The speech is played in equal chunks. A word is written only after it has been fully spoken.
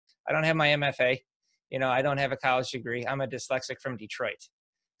I don't have my MFA. You know, I don't have a college degree. I'm a dyslexic from Detroit.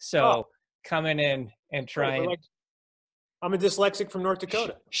 So Oh, coming in and right, we're trying. like, I'm a dyslexic from North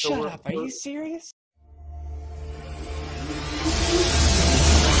Dakota. So Shut up. Are you serious?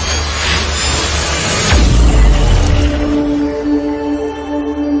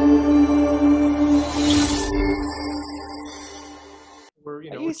 We're,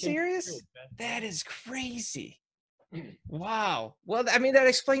 you know, Are you serious? That is crazy. Wow. Well, I mean, that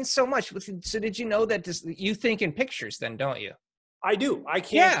explains so much. So did you know that you think in pictures then, don't you? I do. I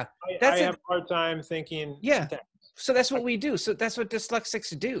can't. Yeah. I have a hard time thinking. Yeah. So that's what we do. So that's what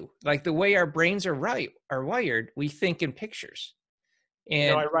dyslexics do. Like the way our brains are wired, we think in pictures. And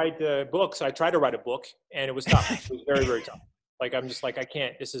you know, I write the books. I tried to write a book, and it was tough. It was very, very tough. Like I'm just like I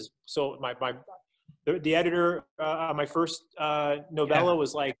can't. This is so. The editor on my first novella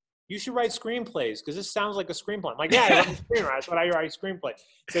was like, "You should write screenplays because this sounds like a screenplay." I'm like, "Yeah, I write a screenwriter. That's what I write screenplay."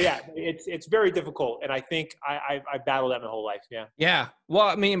 So yeah, it's very difficult, and I think I battled that my whole life. Yeah. Yeah. Well,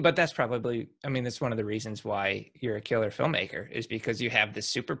 I mean, but that's probably. I mean, that's one of the reasons why you're a killer filmmaker is because you have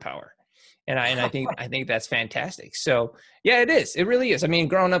this superpower. And I think that's fantastic. So yeah, it is. It really is. I mean,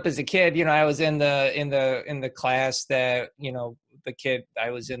 growing up as a kid, you know, I was in the class that, you know, I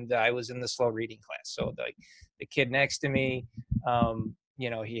was in the slow reading class. So the kid next to me, you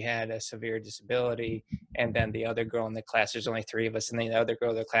know, he had a severe disability, and then the other girl in the class, there's only 3 of us, and the other girl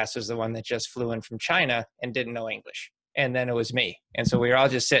in the class was the one that just flew in from China and didn't know English. And then it was me. And so we were all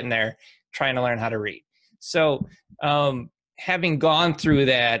just sitting there trying to learn how to read. So having gone through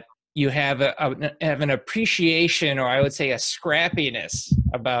that, you have an appreciation, or I would say a scrappiness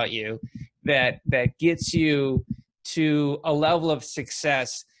about you that gets you to a level of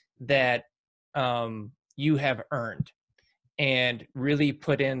success that you have earned and really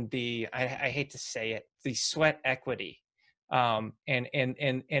put in I hate to say it, the sweat equity, and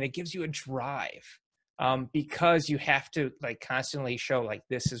it gives you a drive, because you have to like constantly show like,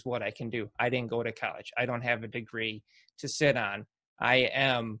 this is what I can do. I didn't go to college. I don't have a degree to sit on. I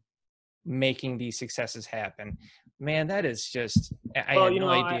am making these successes happen. Man, that is just, I had no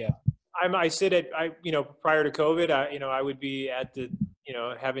idea. I sit at, you know, prior to COVID, you know, I would be at the, you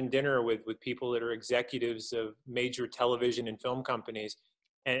know, having dinner with people that are executives of major television and film companies,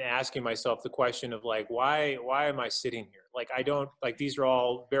 and asking myself the question of like, why am I sitting here? Like, I don't, like, these are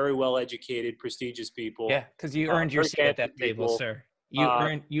all very well educated, prestigious people. Yeah, because you earned your seat at that table, sir.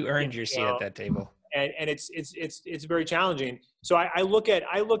 You earned your seat at that table. And it's very challenging. So I look at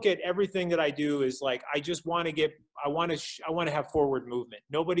everything that I do is like, I just want to have forward movement.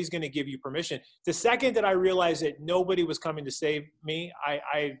 Nobody's going to give you permission. The second that I realized that nobody was coming to save me,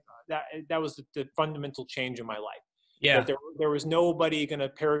 that was the fundamental change in my life. Yeah. That there was nobody going to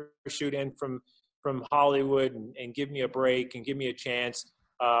parachute in from Hollywood and give me a break and give me a chance.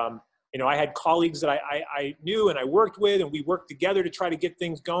 You know, I had colleagues that I knew and I worked with, and we worked together to try to get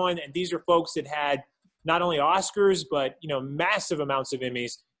things going. And these are folks that had not only Oscars, but, you know, massive amounts of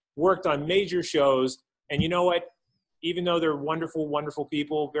Emmys, worked on major shows. And you know what? Even though they're wonderful, wonderful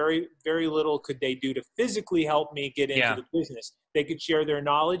people, very, very little could they do to physically help me get into the business. They could share their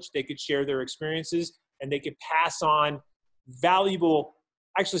knowledge, they could share their experiences, and they could pass on valuable,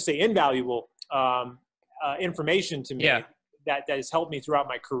 actually say invaluable, information to me. Yeah. That has helped me throughout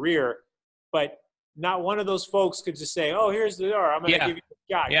my career. But not one of those folks could just say, oh, here's the door, I'm going to give you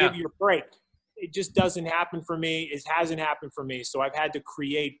a shot, give you a break. It just doesn't happen for me. It hasn't happened for me. So I've had to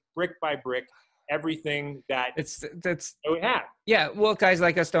create brick by brick everything that we have. Yeah, well, guys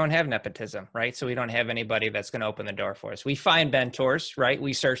like us don't have nepotism, right? So we don't have anybody that's going to open the door for us. We find mentors, right?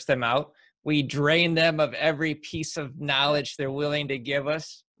 We search them out. We drain them of every piece of knowledge they're willing to give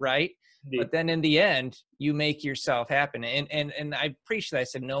us, right? Indeed. But then in the end, you make yourself happen. And I preach that. I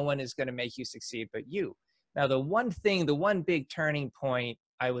said, no one is going to make you succeed but you. Now, the one big turning point,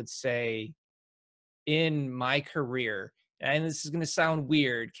 I would say, in my career, and this is going to sound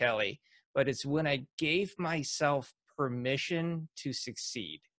weird, Kelly, but it's when I gave myself permission to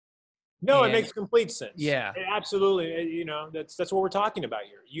succeed. No, it makes complete sense. Yeah. Absolutely. You know, that's what we're talking about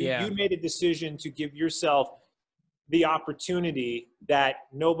here. You made a decision to give yourself the opportunity that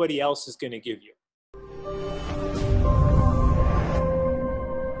nobody else is going to give you.